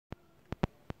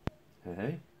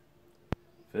Hey,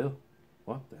 Phil,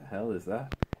 what the hell is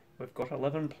that? We've got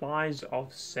 11 plies of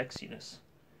sexiness.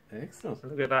 Excellent.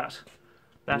 Look at that.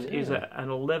 That is an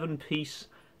 11-piece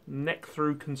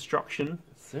neck-through construction.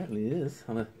 It certainly is.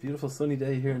 On a beautiful sunny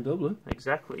day here in Dublin.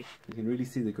 Exactly. You can really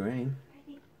see the grain.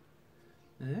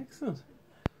 Excellent.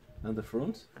 And the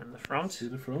front? And the front. See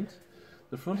the front?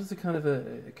 The front is a kind of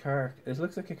a car. It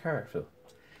looks like a car, Phil.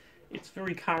 It's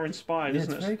very car-inspired, Yeah,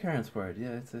 isn't it? it's very car-inspired. Yeah,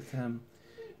 it's kind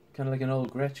of like an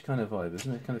old Gretsch kind of vibe,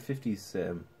 isn't it? Kind of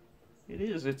 50s. It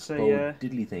is. It's a Bo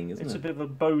Diddley thing, isn't it? It's a bit of a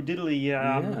Bo Diddley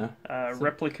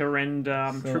replica and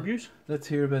tribute. Let's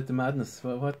hear about the madness.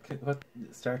 What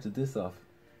started this off?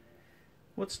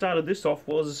 What started this off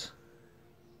was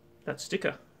that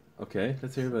sticker. Okay,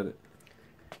 let's hear about it.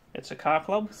 It's a car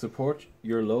club. Support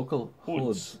your local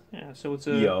hoods. Yeah, so it's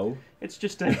a it's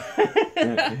just a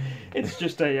it's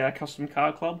just a custom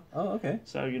car club. Oh, okay.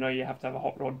 So you have to have a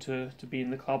hot rod to be in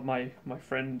the club. My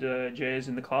friend Jay is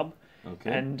in the club.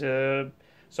 Okay. And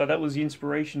so that was the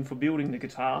inspiration for building the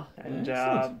guitar. And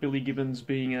Billy Gibbons,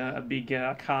 being a big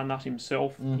car nut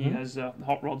himself, he has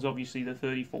hot rods, obviously the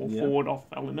 34 Ford off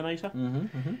Eliminator.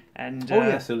 And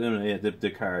yes, Eliminator, the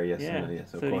car, yes,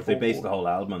 yes, of course. They based Ford. the whole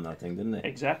album on that thing, didn't they?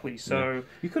 Exactly. So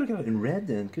you could have got it in red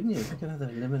then, couldn't you? You could have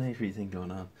that Eliminatory thing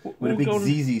going on with we'll a big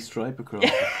ZZ stripe across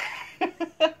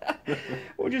it.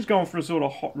 We're just going for a sort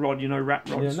of hot rod, rat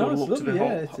rod sort of look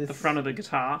lovely, to the front of the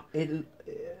guitar.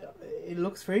 It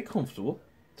looks very comfortable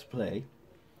to play.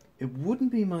 It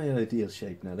wouldn't be my ideal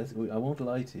shape now. I won't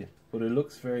lie to you, but it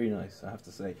looks very nice, I have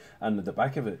to say. And at the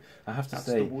back of it, I have to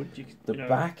say, the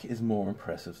back is more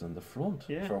impressive than the front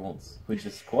for once, which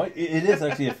is quite. It is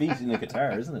actually a feat in a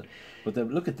guitar, isn't it? But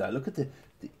look at that. Look at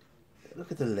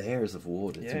the layers of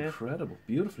wood. It's incredible,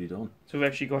 beautifully done. So we've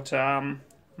actually got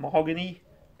mahogany,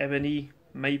 ebony,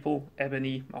 maple,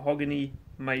 ebony, mahogany,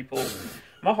 maple,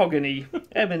 mahogany,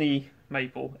 ebony,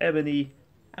 maple, ebony,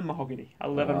 and mahogany.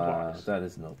 11 plies. That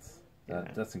is nuts.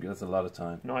 That's a lot of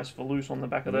time. Nice velours on the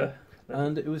back of the...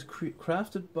 And it was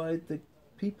crafted by the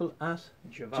people at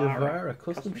Javara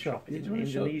Custom Shop in Do you want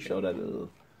to Indonesia. show that a little?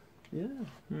 Yeah,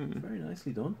 very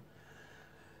nicely done.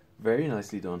 Very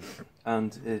nicely done.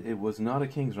 And it was not a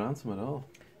king's ransom at all.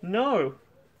 No.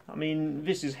 I mean,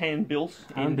 this is hand-built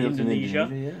in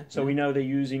Indonesia. So we know they're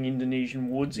using Indonesian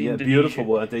woods. Yeah, beautiful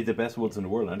wood. They're the best woods in the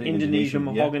world, aren't they? Indonesian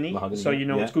mahogany. So you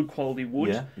know it's good quality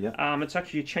wood. It's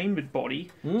actually a chambered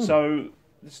body. So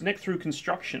it's neck-through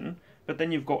construction, but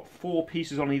then you've got 4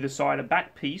 pieces on either side. A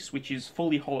back piece, which is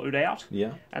fully hollowed out.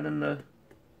 And then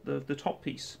the top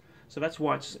piece. So that's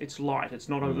why it's light. It's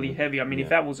not overly heavy. I mean, if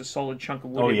that was a solid chunk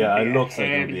of wood, it looks like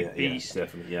a heavy beast.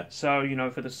 Definitely, So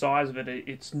for the size of it,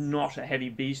 it's not a heavy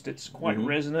beast. It's quite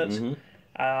resonant.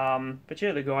 But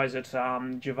yeah, the guys at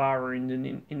Javara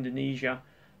in Indonesia,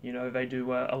 they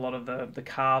do a lot of the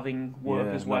carving work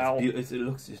as well. It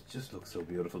just looks so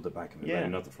beautiful. The back of it,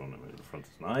 not the front. I mean, the front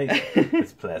is nice.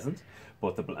 It's pleasant.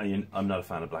 But I'm not a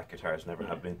fan of black guitars, never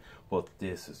have been. But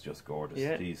this is just gorgeous.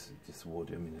 This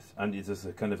wood, I mean, there's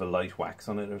a kind of a light wax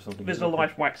on it or something. There's a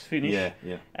light wax finish.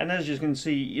 Yeah. And as you can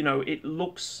see, it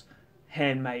looks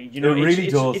handmade. It really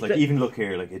does. Even look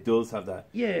here, it does have that.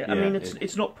 I mean,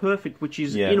 it's not perfect, which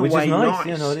is in a way nice.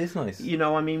 It is nice.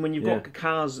 I mean, when you've got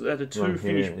cars that are too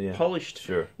finished, polished,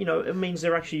 it means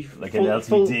they're actually like an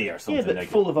LTD or something. Yeah, but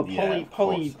full of a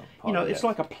poly. It's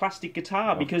like a plastic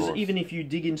guitar because even if you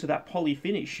dig into that poly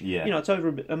finish, it's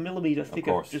over a millimeter thick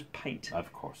of just paint.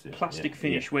 Of course, plastic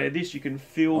finish. Where this you can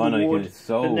feel the wood,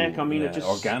 the neck. I mean, it's just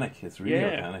organic. It's really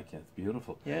organic. It's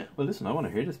beautiful. Yeah. Well, listen, I want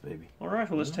to hear this, baby. All right.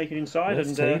 Well, let's take it inside.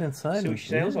 Let's take it inside see what she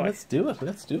sounds like. Let's do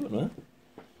it, man.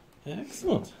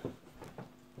 Excellent.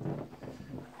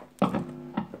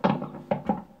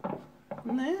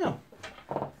 Now,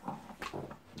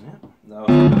 that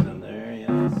was in there.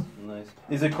 Yes, nice.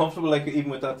 Is it comfortable? Even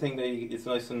with that thing, it's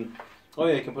nice and. Oh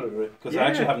yeah, you can put it right. Because I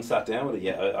actually haven't sat down with it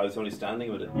yet. I was only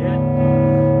standing with it. Yeah.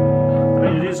 I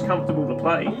mean, it is comfortable to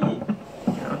play.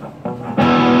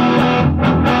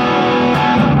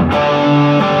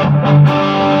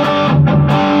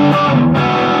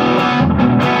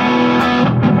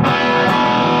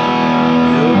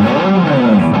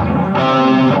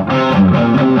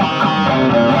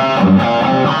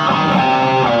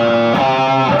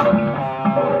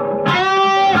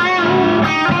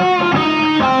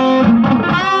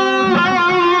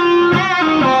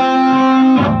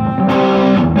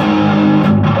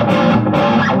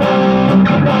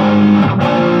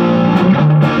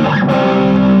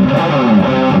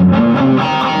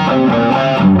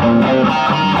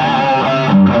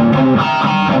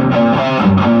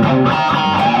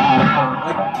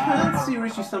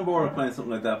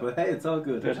 It's all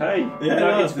good. But hey,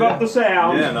 it's got the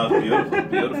sound. Yeah, no, beautiful,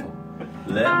 beautiful.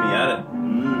 Let me at it.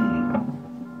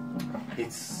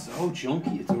 It's so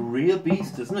chunky. It's a real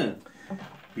beast, isn't it?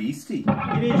 Beastie.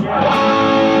 It is,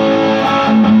 yeah.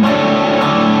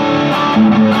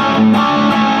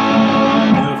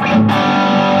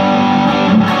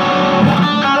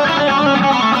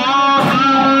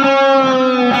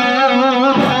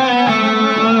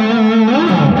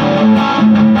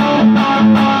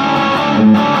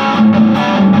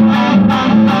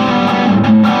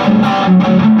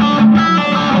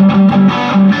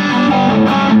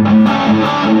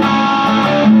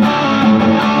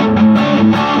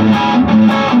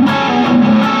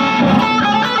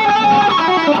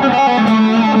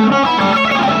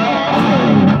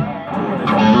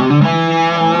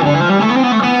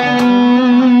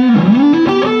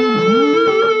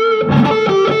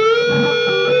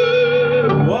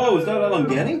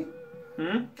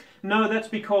 No, that's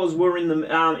because we're in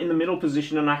the middle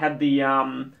position, and I had the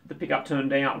pickup turned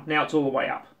down. Now it's all the way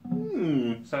up.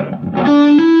 So.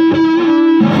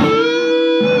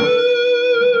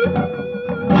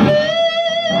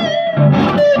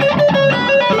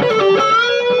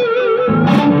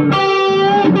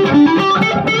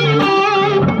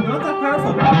 Not that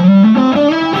powerful.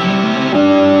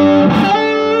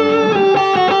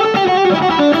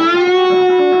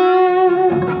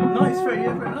 Nice, very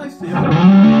nice.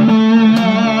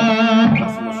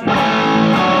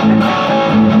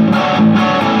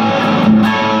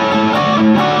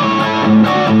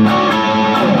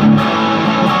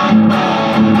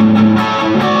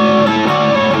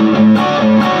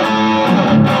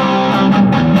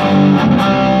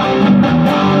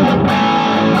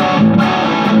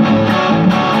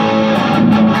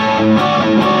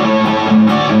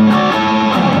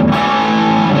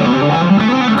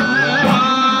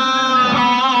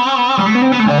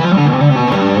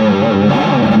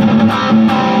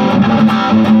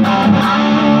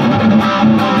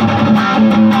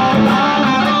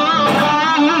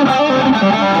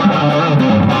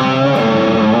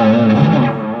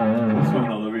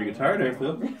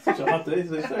 Such a hot day.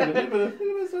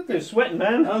 You're sweating,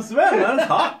 man. I'm sweating, man. It's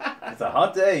hot. It's a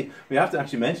hot day. We have to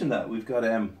actually mention that. We've got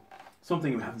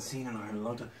something we haven't seen in Ireland in a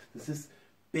long time. There's this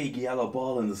big yellow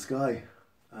ball in the sky,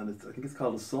 and I think it's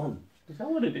called the sun. Is that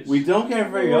what it is? We don't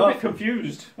get very often. I'm a bit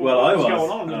confused. Well, I was.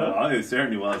 Going on, you know? I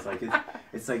certainly was. Like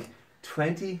it's like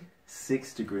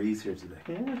 26 degrees here today.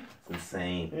 Yeah. It's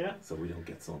insane. Yeah. So we don't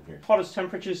get sun here. Hottest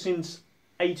temperature since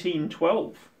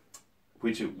 1812.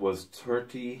 Which it was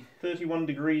 31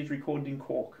 degrees recorded in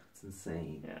Cork. It's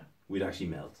insane. Yeah. We'd actually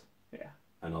melt. Yeah.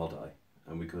 And all die.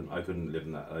 And I couldn't live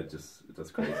in that.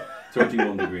 That's crazy.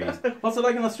 31 degrees. What's it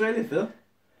like in Australia, Phil?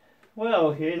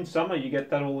 Well, here in summer you get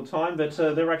that all the time, but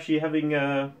they're actually having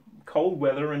cold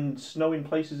weather and snow in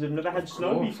places they've never had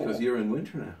snow before. Because you're in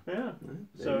winter now. Yeah.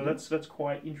 So that's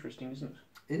quite interesting, isn't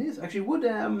it? It is. Actually,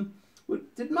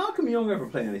 did Malcolm Young ever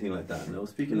play anything like that? No,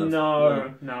 speaking of...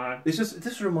 No. It's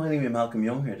just reminding me of Malcolm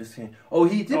Young here. Just saying,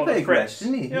 he did play Gretsch,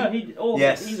 didn't he? Yeah,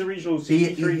 yes. He's original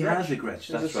 63 he Gretsch. has a Gretsch,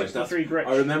 that's right. 63 Gretsch.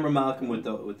 I remember Malcolm with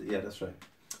the... Yeah, that's right.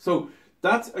 So,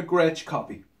 that's a Gretsch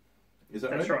copy. Is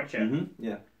that right? That's right, yeah. Mm-hmm,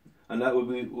 yeah. And that would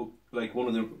be like one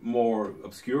of the more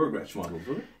obscure Gretsch models,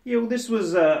 would it? Yeah, well, this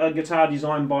was a guitar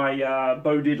designed by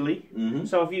Bo Diddley. Mm-hmm.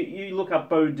 So if you look up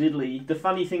Bo Diddley, the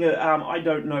funny thing, I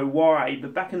don't know why,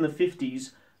 but back in the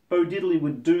 50s, Bo Diddley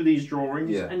would do these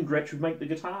drawings, and Gretsch would make the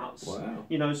guitars. Wow.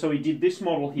 You know, so he did this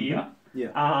model here. Mm-hmm.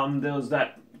 Yeah. There was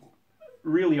that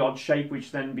really odd shape,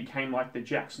 which then became like the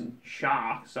Jackson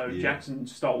Shark. So Jackson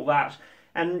stole that.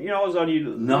 And, I was only...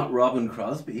 Not Robin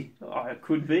Crosby. Oh, it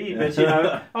could be, but,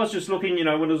 I was just looking, when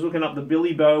I was looking up the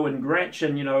Billy Bow and Gretsch,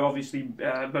 and, obviously Bo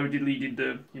Diddley did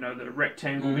the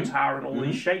rectangle guitar and all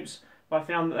these shapes. I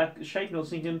found that shape and I was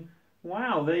thinking,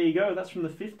 wow, there you go, that's from the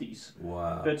 50s.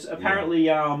 Wow. But apparently,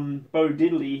 Bo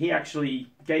Diddley, he actually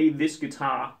gave this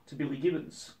guitar to Billy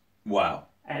Gibbons. Wow.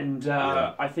 And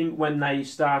I think when they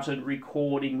started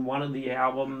recording one of the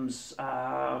albums...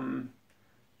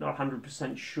 not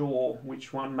 100% sure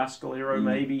which one, Mascalero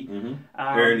maybe. Mm-hmm.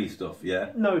 Early stuff,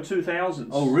 yeah. No, 2000s.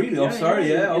 Oh, really?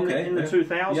 Okay. In the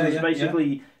 2000s,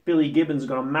 basically, Billy Gibbons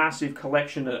got a massive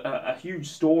collection, a huge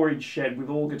storage shed with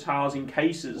all guitars in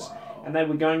cases. Wow. And they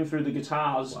were going through the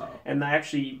guitars, and they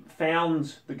actually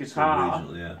found the guitar.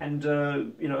 Original, and,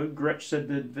 Gretsch said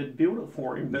they'd build it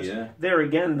for him. But there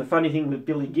again, the funny thing with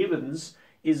Billy Gibbons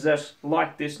is that,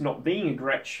 like this not being a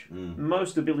Gretsch,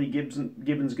 most of Billy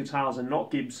Gibbons' guitars are not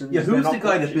Gibsons. Yeah, who's the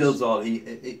guy that builds all?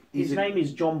 His name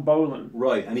is John Boland.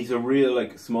 Right, and he's a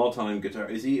real small-time guitar.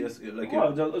 Is he it's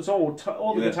all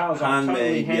the guitars are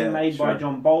totally handmade by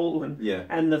John Boland. Yeah.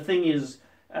 And the thing is,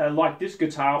 like this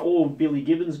guitar, all Billy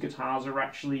Gibbons guitars are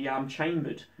actually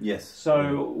chambered. Yes.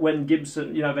 So when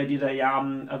Gibson, you know, they did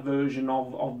a version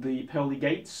of the Pearly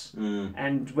Gates,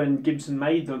 and when Gibson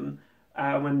made them,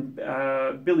 when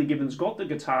Billy Gibbons got the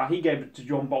guitar, he gave it to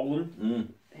John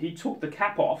Boland. He took the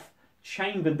cap off,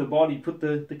 chambered the body, put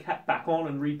the cap back on,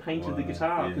 and repainted the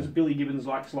guitar, because Billy Gibbons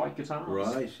likes light guitars.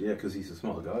 Right, yeah, because he's a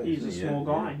small guy. He's a small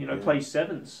guy, you know, plays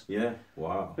sevens. Yeah,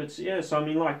 wow. But yeah, so I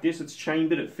mean, like this, it's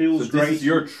chambered, it feels great. So this is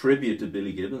your tribute to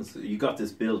Billy Gibbons. You got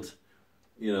this built,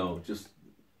 you know, just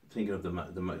thinking of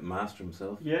the master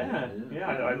himself. Yeah,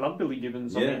 I love Billy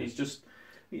Gibbons. I mean, he's just...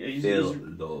 Phil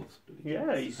loves Billy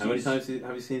Gibbons. Yeah, how many times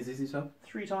have you seen ZZ Top?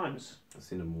 3 times. I've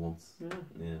seen him once.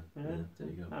 Yeah. There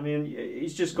you go. I mean,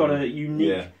 he's just got a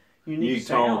unique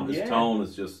sound. His tone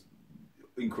is just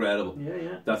incredible.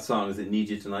 Yeah. That song, is it Need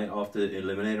You Tonight, off the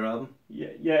Eliminator album?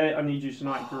 Yeah, I Need You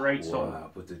Tonight, great song.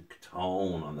 Wow, but the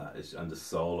tone on that and the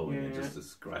solo, and just the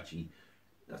scratchy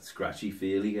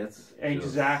feel he gets.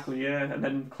 Exactly, and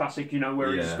then classic, you know,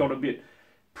 where he's got a bit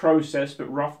processed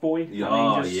but rough boy.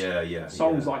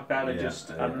 Songs like that are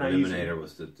just amazing. Eliminator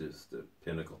was just the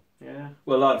pinnacle. Yeah.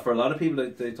 Well, for a lot of people,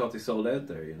 they thought they sold out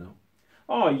there, you know.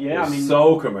 Oh yeah, I mean,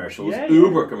 so commercial. It was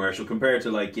uber commercial compared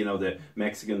to, like, you know, the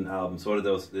Mexican albums. What are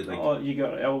those? Like, you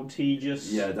got El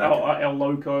Tejas, El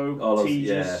Loco,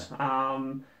 Tejas,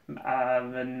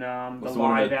 and then the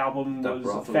live album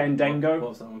was Fandango. What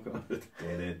was that one called?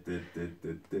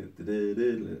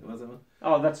 What's that one?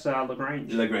 Oh, that's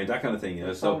LaGrange. LaGrange, that kind of thing,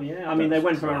 yeah. So I mean, they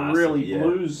went from a really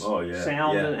blues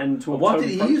sound and to a what did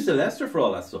he use the Lester for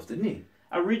all that stuff, didn't he?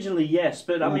 Originally, yes,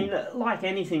 but I mean, like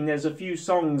anything, there's a few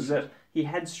songs that he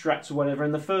had strats or whatever,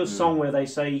 and the first song where they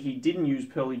say he didn't use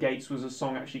Pearly Gates was a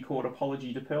song actually called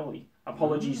Apologies to Pearly.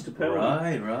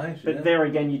 Right. But there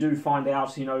again, you do find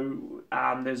out, you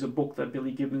know, there's a book that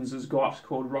Billy Gibbons has got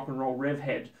called Rock and Roll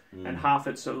Revhead, and half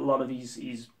it's a lot of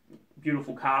his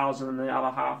beautiful cars, and then the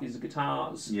other half is the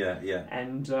guitars. Yeah.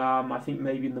 And I think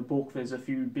maybe in the book there's a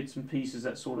few bits and pieces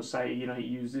that sort of say, you know, he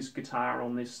used this guitar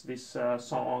on this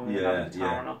song, and another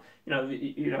guitar, and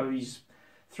you know, he's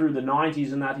through the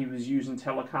 90s and that he was using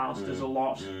Telecasters a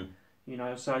lot. You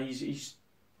know, so he's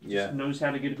just knows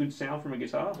how to get a good sound from a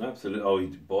guitar. Absolutely. Oh,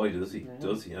 boy, does he!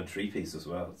 Does he? And 3-piece as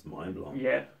well. It's mind blowing.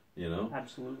 Yeah. You know.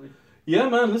 Absolutely. Yeah,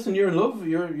 man. Listen, you're in love.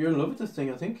 You're in love with this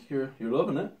thing. I think you're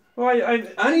loving it. Well,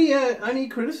 any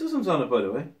criticisms on it, by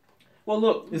the way? Well,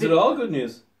 look. Is it all good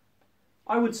news?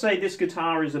 I would say this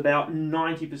guitar is about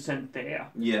 90% there.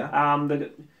 Yeah.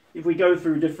 If we go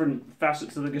through different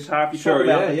facets of the guitar, if you talk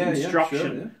about the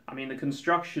construction, I mean, the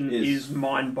construction is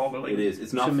mind-boggling. It is.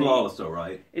 It's not flawless, though,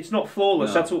 right? It's not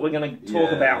flawless. No. That's what we're going to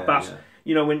talk about. But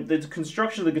you know, when the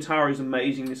construction of the guitar is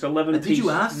amazing. This 11-piece. Did you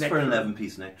ask for an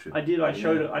 11-piece neck trim? I did. I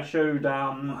showed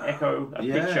Echo a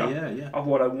picture of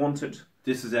what I wanted.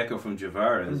 This is Echo from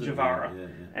Javara, isn't it?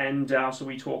 Javara. And so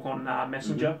we talk on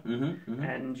Messenger,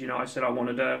 and you know, I said I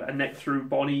wanted a neck through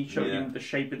body, showed him the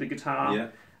shape of the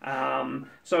guitar.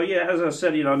 So as I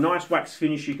said, you know, nice wax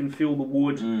finish, you can feel the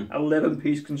wood,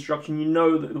 11-piece construction, you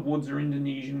know that the woods are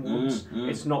Indonesian woods.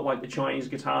 It's not like the Chinese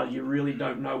guitars, you really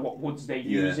don't know what woods they're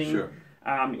using. Sure.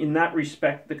 In that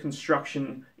respect, the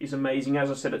construction is amazing. As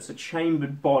I said, it's a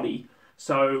chambered body,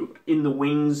 so in the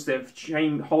wings they've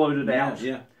hollowed it out,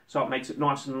 so it makes it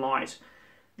nice and light.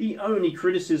 The only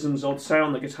criticisms I'd say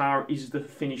on the guitar is the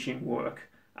finishing work.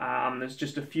 There's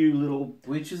just a few little...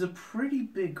 Which is a pretty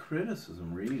big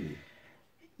criticism, really.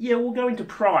 Yeah, we'll go into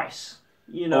price.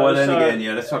 You know,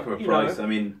 let's talk about price. I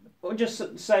mean... I'll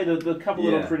just say the couple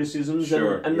little criticisms.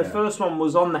 And the first one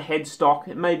was on the headstock.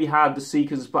 It may be hard to see,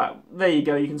 but there you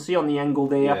go. You can see on the angle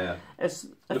there. Yeah. It's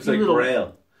looks like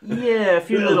braille. Yeah, a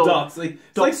few little dots.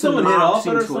 It's like someone hit off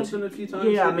it or something a few times.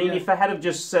 Yeah, I mean, if I had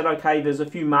just said, okay, there's a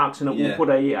few marks in it, we'll put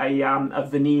a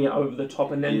veneer over the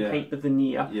top and then paint the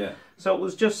veneer. Yeah. So it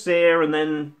was just there, and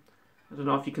then, I don't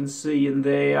know if you can see in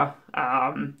there,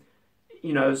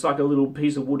 you know, it's like a little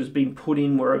piece of wood has been put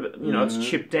in where, you know, it's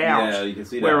chipped out. Yeah, you can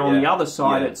see that. Where on the other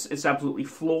side, it's absolutely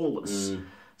flawless.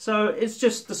 So it's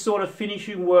just the sort of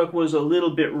finishing work was a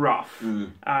little bit rough.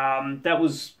 That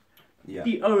was...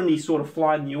 the only sort of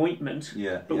fly in the ointment.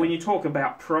 But when you talk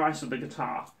about price of the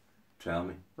guitar... Tell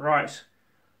me. Right.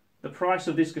 The price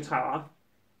of this guitar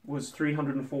was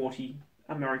 $340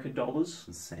 American dollars.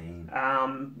 Insane.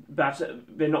 But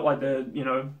they're not like the, you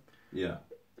know... Yeah.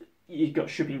 You've got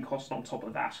shipping costs on top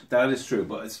of that. That is true,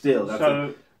 but still...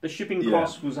 The shipping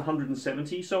cost was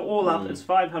 $170, so all up it's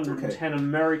 $510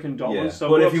 American dollars. So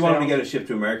but if you wanted to get it shipped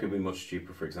to America, it'd be much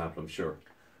cheaper, for example, I'm sure.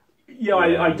 Yeah,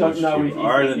 I don't know if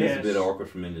Ireland is a bit awkward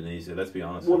from Indonesia. Let's be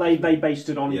honest. Well, they based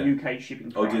it on a UK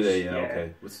shipping price. Oh, do they? Yeah,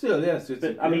 okay. But still, yes.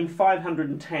 But I mean,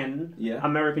 510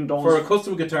 American dollars for a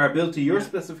custom guitar built to your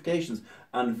specifications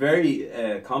and very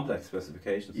complex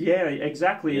specifications. Yeah,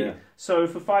 exactly. Yeah. So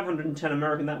for 510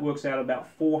 American, that works out about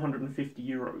 450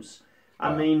 euros.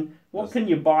 I mean, what can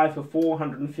you buy for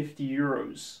 450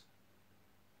 euros?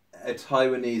 A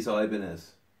Taiwanese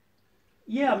Ibanez.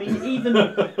 Yeah, I mean, even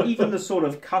the sort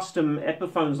of custom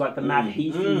Epiphones like the Matt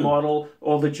Heafy model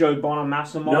or the Joe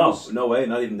Bonamassa models. No way,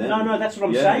 not even them. No, that's what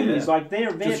I'm saying. Is like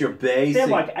they're just your basic. They're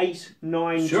like 8,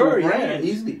 9. Sure, grand,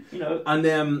 easily. You know,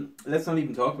 and let's not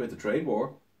even talk about the trade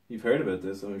war. You've heard about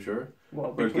this, I'm sure.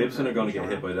 Well, where Gibson are going to get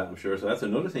hit by that, I'm sure. So that's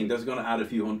another thing. That's going to add a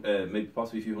few hundred, maybe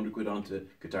possibly a few £100 onto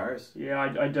guitars. Yeah,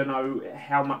 I don't know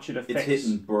how much it affects. It's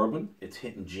hitting bourbon. It's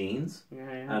hitting jeans.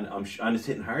 Yeah. And it's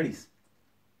hitting Hardys.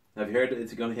 Have you heard that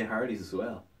it's going to hit Hardys as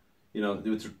well? You know,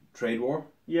 it's a trade war.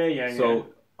 Yeah. So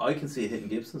I can see it hitting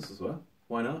Gibsons as well.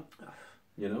 Why not?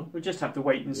 You know, we just have to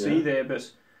wait and see there.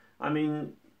 But I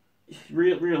mean,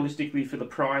 realistically, for the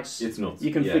price, it's nuts.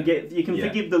 You can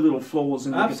forgive the little flaws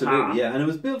in the guitar. Yeah, and it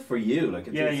was built for you. Like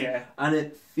it's, and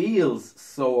it feels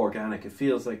so organic. It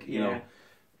feels like you know.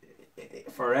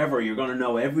 Forever, you're going to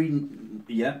know every.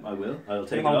 Yeah, I will. I'll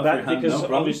take it off your hand. Because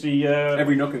obviously,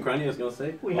 every nook and cranny. I was going to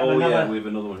say. We have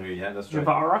another one here. Yeah, that's right.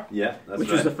 Javara. Yeah, that's which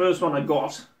was the first one I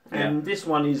got, and this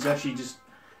one is actually just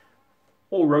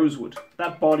all rosewood.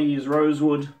 That body is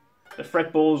rosewood. The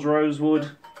fretball is rosewood.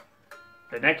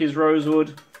 The neck is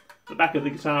rosewood. The back of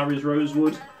the guitar is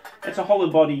rosewood. It's a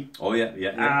hollow body. Oh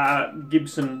yeah.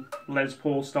 Gibson Les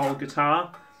Paul style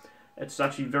guitar. It's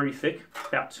actually very thick,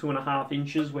 about 2.5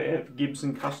 inches, where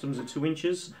Gibson Customs are 2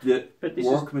 inches. The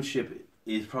workmanship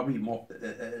is probably more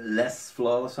less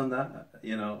flawless on that,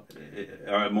 you know,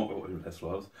 or more less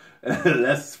flawless,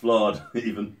 less flawed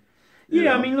even.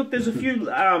 Yeah, I mean, look, there's a few,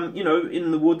 you know,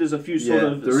 in the wood. There's a few sort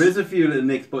of. There is a few little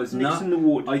nicks, but it's not in the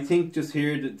wood. I think just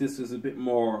here that this is a bit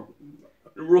more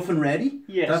rough and ready.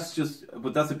 Yes,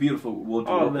 but that's a beautiful wood.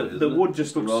 The wood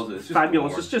just looks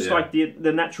fabulous. It's just like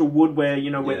the natural wood where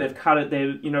where they've cut it.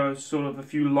 There, sort of a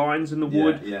few lines in the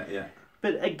wood. Yeah.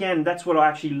 But again, that's what I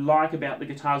actually like about the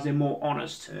guitars. They're more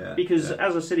honest. Because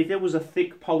as I said, if there was a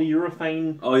thick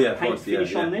polyurethane paint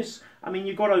finish on this, I mean,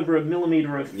 you've got over 1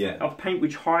 millimetre of paint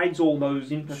which hides all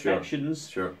those imperfections.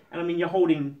 Sure. And I mean, you're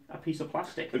holding a piece of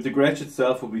plastic. If the Gretsch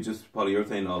itself would be just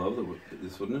polyurethane all over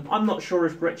this, wouldn't it? I'm not sure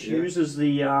if Gretsch uses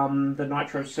the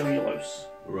nitrocellulose.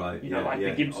 Right.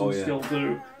 The Gibsons still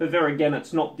do. But there again,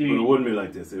 it's not the. But it wouldn't be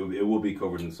like this. It would be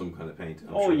covered in some kind of paint.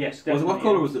 I'm sure. Yes, definitely. What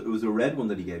colour was it? It was a red one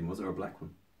that he gave him, was it, or a black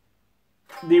one?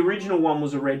 The original one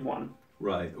was a red one.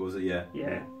 Right, was it? Yeah.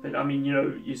 Yeah, but I mean,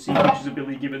 you see pictures of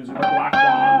Billy Gibbons with a black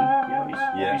one. He's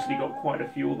obviously got quite a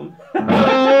few of them.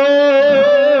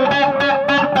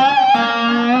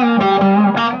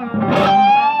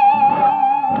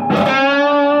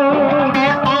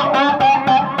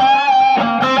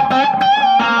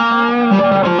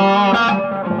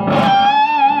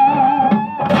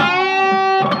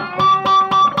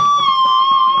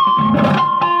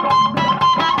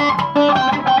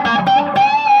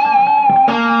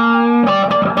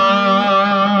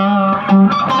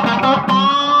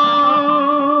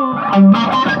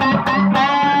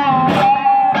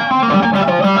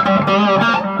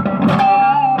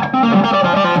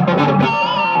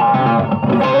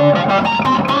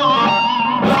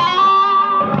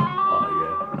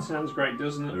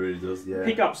 Doesn't it? It really does, yeah.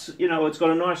 Pickups, it's got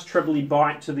a nice trebly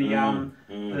bite to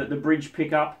the bridge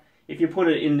pickup. If you put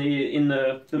it in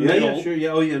the middle, yeah, sure,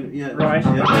 yeah, right,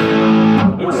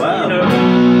 yeah. Oh,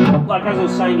 wow. Like as I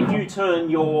was saying, if you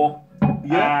turn your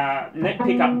neck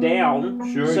pickup down,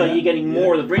 you're getting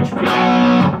more of the bridge pickup.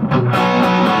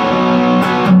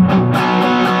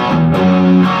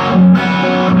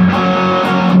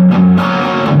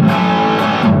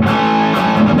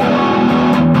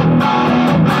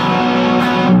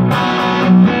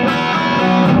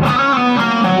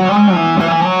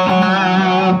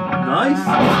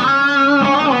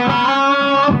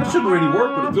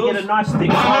 You get a nice thick tone,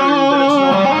 but it's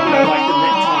not like the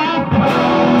neck tone.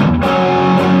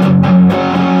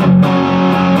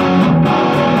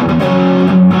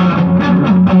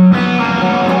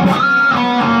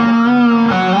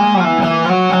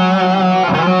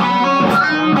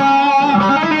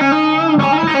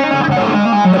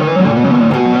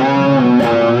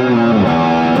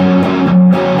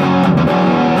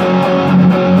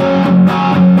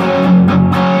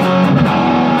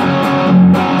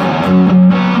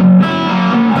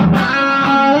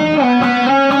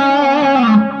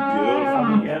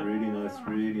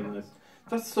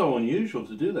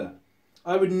 To do that.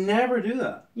 I would never do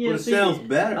that. Yeah, but it sounds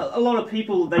better. A lot of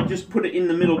people, they just put it in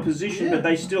the middle position, but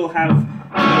they still have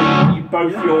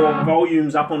both your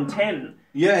volumes up on 10.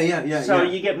 Yeah. So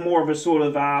you get more of a sort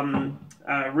of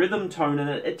rhythm tone, and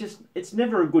it's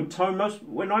never a good tone.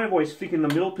 When I always stick in the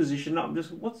middle position, I'm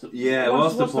just what's the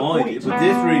point? But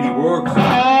this really works.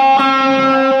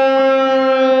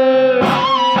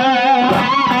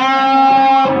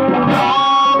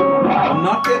 I'm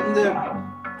not getting the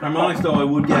harmonics though. I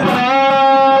would get it.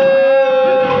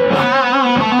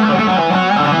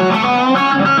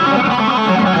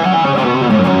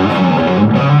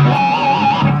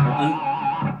 And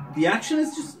the action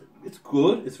is just. It's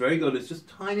good, it's very good, it's just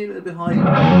tiny little bit high.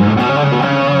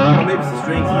 Or maybe it's the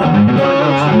strings.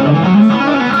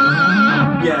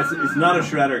 Yeah, it's not a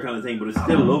shredder kind of thing, but it's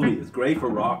still lovely. It's great for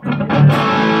rock. Even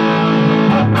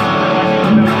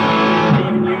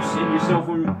you said yourself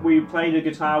when we played a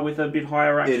guitar with a bit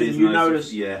higher action, you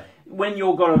notice when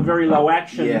you've got a very low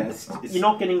action, you're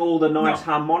not getting all the nice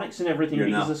harmonics and everything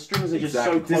because the strings are just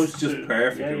so close. This is just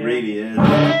perfect, it really is.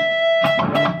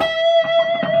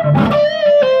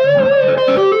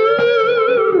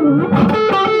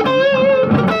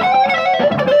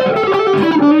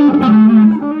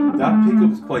 That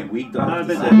pickup is quite weak though. No,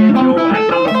 but again, you're at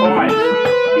number 5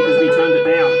 because we turned it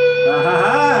down.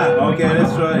 Okay,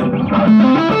 let's try it.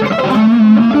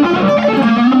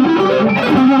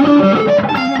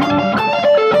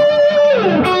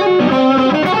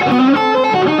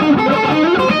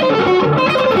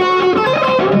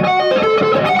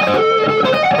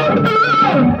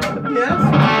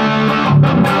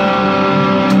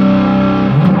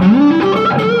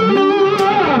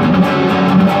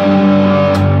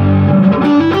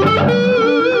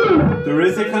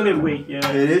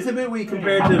 It is a bit weak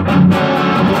compared to...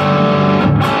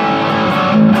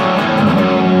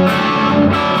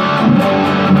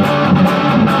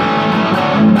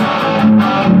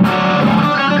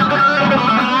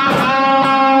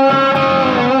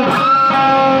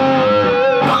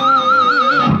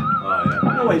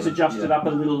 Always adjust it up a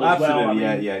little as well.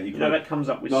 Absolutely, you know, that comes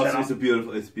up with setup.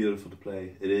 It's beautiful to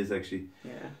play. It is actually.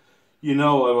 Yeah. You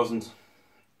know, I wasn't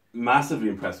massively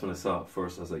impressed when I saw it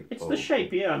first. I was like, it's the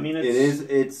shape, I mean,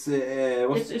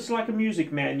 it's like a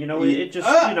Music Man, you know. It's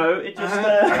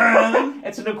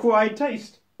an acquired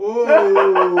taste.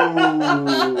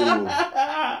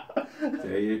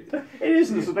 It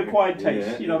isn't an acquired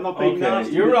taste, you know. I'm not being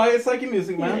nasty. You're right. It's like a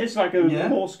Music Man. It's like a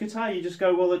Morse guitar. You just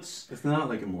go, well, it's not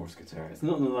like a Morse guitar. It's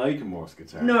nothing like a Morse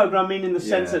guitar. No, but I mean in the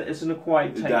sense that it's an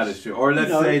acquired taste. That is true. Or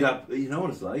let's say that you know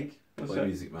what it's like by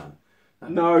Music Man.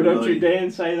 No, don't you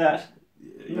dare say that.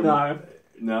 No.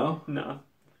 No? No.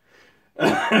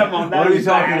 Come on, what are we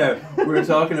talking about? We're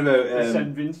talking about St.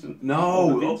 Vincent.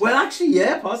 No. Well, actually,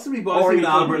 possibly. But I was thinking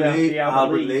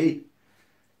Albert Lee.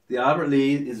 The Albert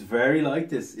Lee is very like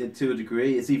this to a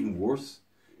degree. It's even worse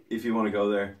if you want to go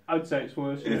there. I'd say it's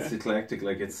worse. It's eclectic.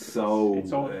 Like it's so.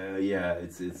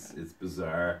 It's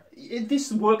bizarre.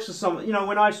 This works for some. You know,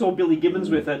 when I saw Billy Gibbons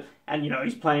with it, and you know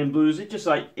he's playing blues, it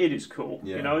is cool.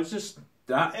 Yeah. You know, it's just.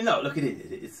 Look at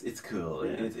it. It's cool.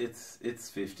 Yeah. It's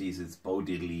 50s. It's Bo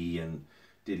Diddley and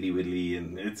Diddley Widdley,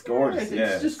 and it's gorgeous.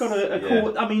 It's just got a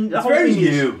cool. I mean, it's very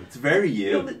new. It's very new.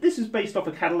 You know, this is based off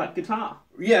a Cadillac guitar.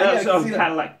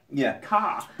 Cadillac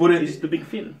car. But it's the big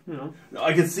fin. You know,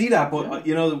 I can see that. But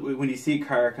you know, when you see a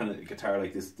car kind of guitar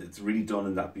like this, it's really done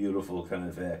in that beautiful kind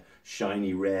of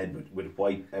shiny red with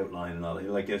white outline and all,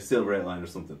 like a silver outline or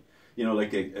something. You know,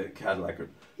 like a Cadillac or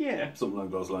something along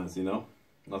those lines. You know.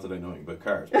 Not that I know anything about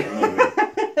cars. But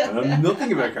I know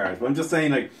nothing about cars. But I'm just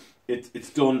saying, like, it's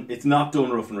done. It's not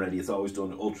done rough and ready. It's always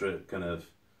done ultra kind of.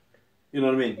 You know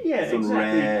what I mean? Yeah, it's done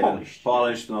red,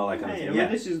 polished, and all that kind of thing. Well,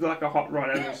 this is like a hot rod,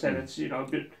 as I said. It's a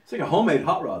bit. It's like a homemade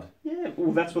hot rod. Yeah,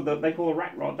 well, that's what they call a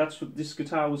rat rod. That's what this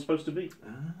guitar was supposed to be.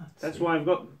 That's why I've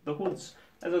got the hoods.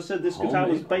 As I said, this guitar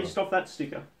was based off that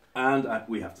sticker. And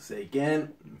we have to say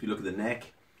again, if you look at the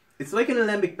neck. It's like an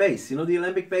alembic bass, you know the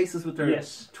alembic basses with their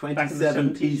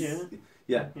 27 piece.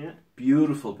 Yeah,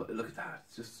 beautiful. But look at that,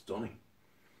 it's just stunning.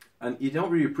 And you don't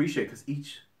really appreciate because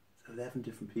each 11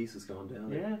 different pieces going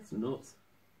down. Yeah, it's nuts,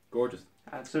 gorgeous.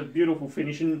 It's a beautiful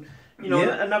finish, and you know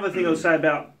another thing I'll say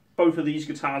about both of these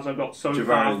guitars I've got so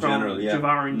far from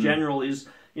Javara in general is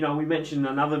we mentioned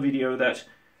in another video that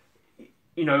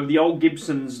the old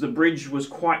Gibsons, the bridge was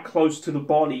quite close to the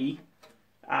body.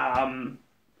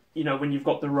 When you've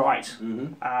got the right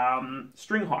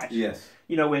string height. Yes.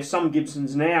 Where some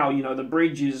Gibsons now, the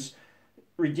bridge is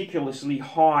ridiculously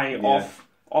high off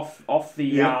off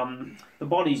the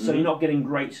body, so you're not getting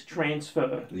great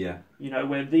transfer. Yeah. You know,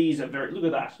 where these are very. Look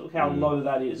at that. Look how low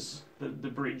that is. The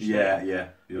bridge. Yeah, there. yeah.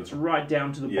 Beautiful. It's right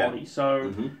down to the body.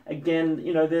 So again,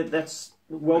 you know, that's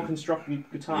well constructed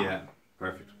guitar. Yeah.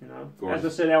 Perfect. You know, as I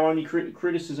said, our only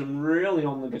criticism really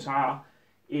on the guitar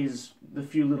is the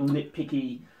few little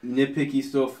nitpicky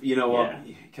stuff. You know what?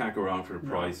 You can't go wrong for the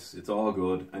price. It's all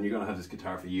good, and you're gonna have this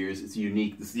guitar for years. It's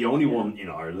unique. This is the only one in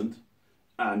Ireland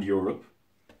and Europe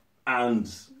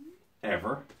and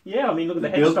ever. Yeah, I mean, look at the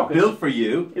headstock. Built for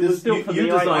you. It was built for me. You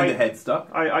designed the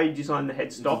headstock. I designed the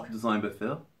headstock. Designed by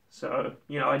Phil. So,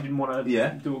 you know, I didn't want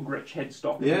to do a Gretsch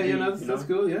headstock. Yeah, that's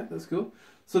cool. Yeah, that's cool.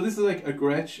 So this is like a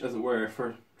Gretsch, as it were,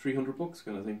 for $300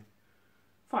 kind of thing.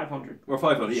 500 or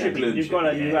 500. Yeah, shipping. You've got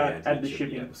to add the shipping.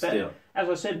 shipping. Yeah, still. As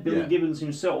I said, Billy Gibbons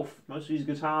himself. Most of his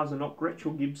guitars are not Gretsch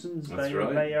or Gibsons. That's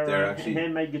right. They're actually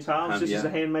handmade guitars. This is a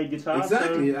handmade guitar.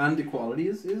 Exactly, and the quality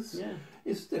is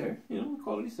there. You know, the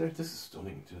quality's there. This is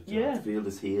stunning. To feel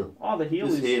this heel. Oh, the heel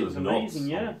is amazing. Nuts.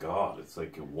 Yeah. Oh God, it's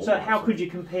like a wall. So how could you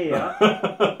compare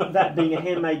that being a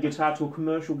handmade guitar to a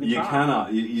commercial guitar? You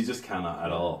cannot. You just cannot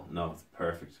at all. No, it's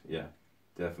perfect. Yeah,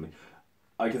 definitely.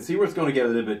 I can see where it's going to get a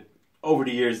little bit. Over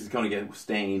the years, it's going to get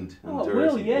stained and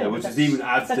dirty, which even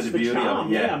adds to the beauty of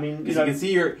it. Yeah, I mean, because you can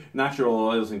see your natural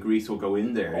oils and grease will go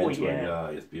in there. It's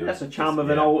beautiful. That's the charm of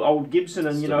an old Gibson,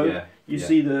 and you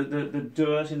see the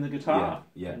dirt in the guitar.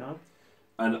 Yeah. You know?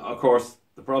 And of course,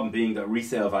 the problem being that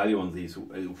resale value on these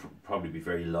will probably be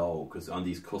very low, because on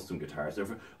these custom guitars,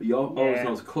 you always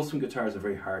know custom guitars are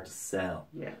very hard to sell.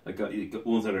 Yeah, like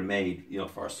ones that are made,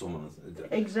 for someone.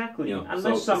 Exactly.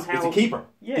 Unless somehow it's a keeper.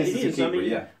 Yeah, it is. Keeper, I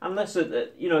mean, unless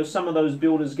some of those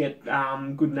builders get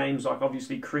good names, like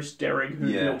obviously Chris Derrick,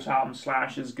 who built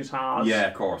Slash's guitars. Yeah,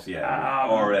 of course. Yeah.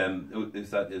 Or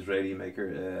is that Israeli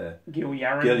maker? Gil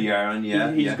Yaron. Gil Yaron.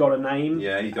 Yeah. He's got a name.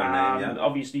 Yeah, he's got a name. Yeah.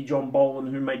 Obviously John Boland,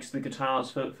 who makes the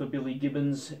guitars for Billy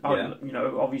Gibbons.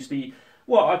 Obviously.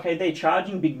 Well, okay, they're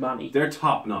charging big money. They're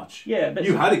top notch. Yeah, but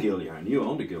you had a Gil Yaron. You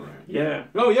owned a Gil Yaron. Yeah.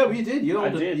 Oh yeah, we did. You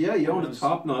owned it. Yeah, you owned a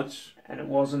top notch. And it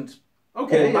wasn't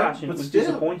okay. Much, and it was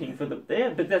disappointing for the.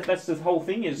 Yeah, but that's the whole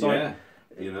thing. Is like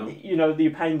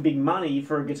you're paying big money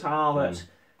for a guitar that.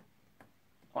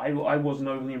 I wasn't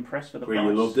overly impressed for the price.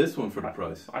 You loved this one for the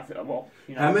price.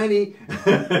 How many?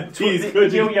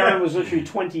 Gil Yaron was literally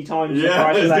 20 times the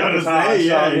price of that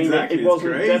guitar. It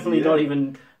wasn't definitely not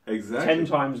even 10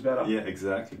 times better. Yeah,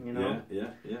 exactly.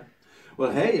 Yeah.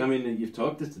 Well, hey, I mean, you've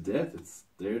talked this to death.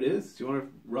 There it is. Do you want to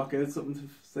rock out something to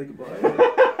say goodbye?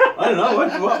 I don't know.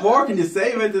 What more can you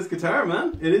say about this guitar,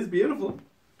 man? It is beautiful.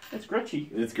 It's Gretchy.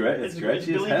 It's great. It's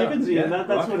Gretchy. It's Billy Gibbonsy, and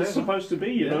that's what it's supposed to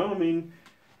be. You know, I mean.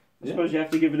 I suppose you have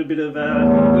to give it a bit of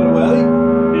welly.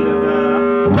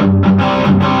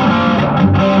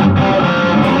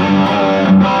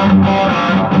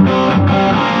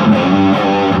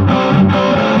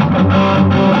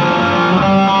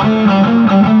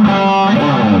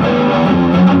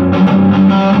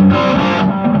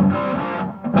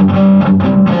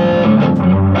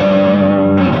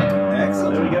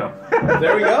 Excellent. There we go.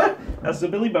 There we go. That's the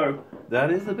Billy bow. That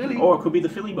is the Billy. Or it could be the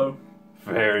Philly bow.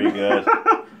 Very good.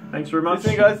 Thanks very much.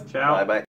 See you guys. Ciao. Bye bye.